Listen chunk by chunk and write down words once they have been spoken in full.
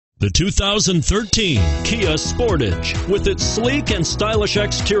The 2013 Kia Sportage. With its sleek and stylish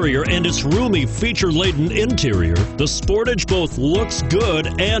exterior and its roomy, feature-laden interior, the Sportage both looks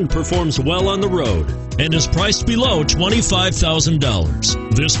good and performs well on the road and is priced below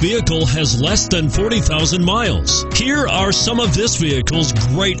 $25,000. This vehicle has less than 40,000 miles. Here are some of this vehicle's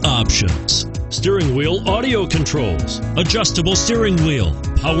great options: steering wheel audio controls, adjustable steering wheel,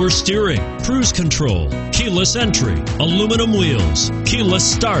 power steering, cruise control, keyless entry, aluminum wheels, keyless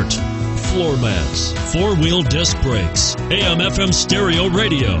start, floor mats, four-wheel disc brakes, AM/FM stereo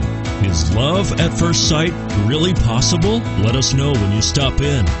radio. Is love at first sight really possible? Let us know when you stop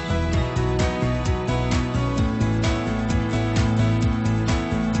in.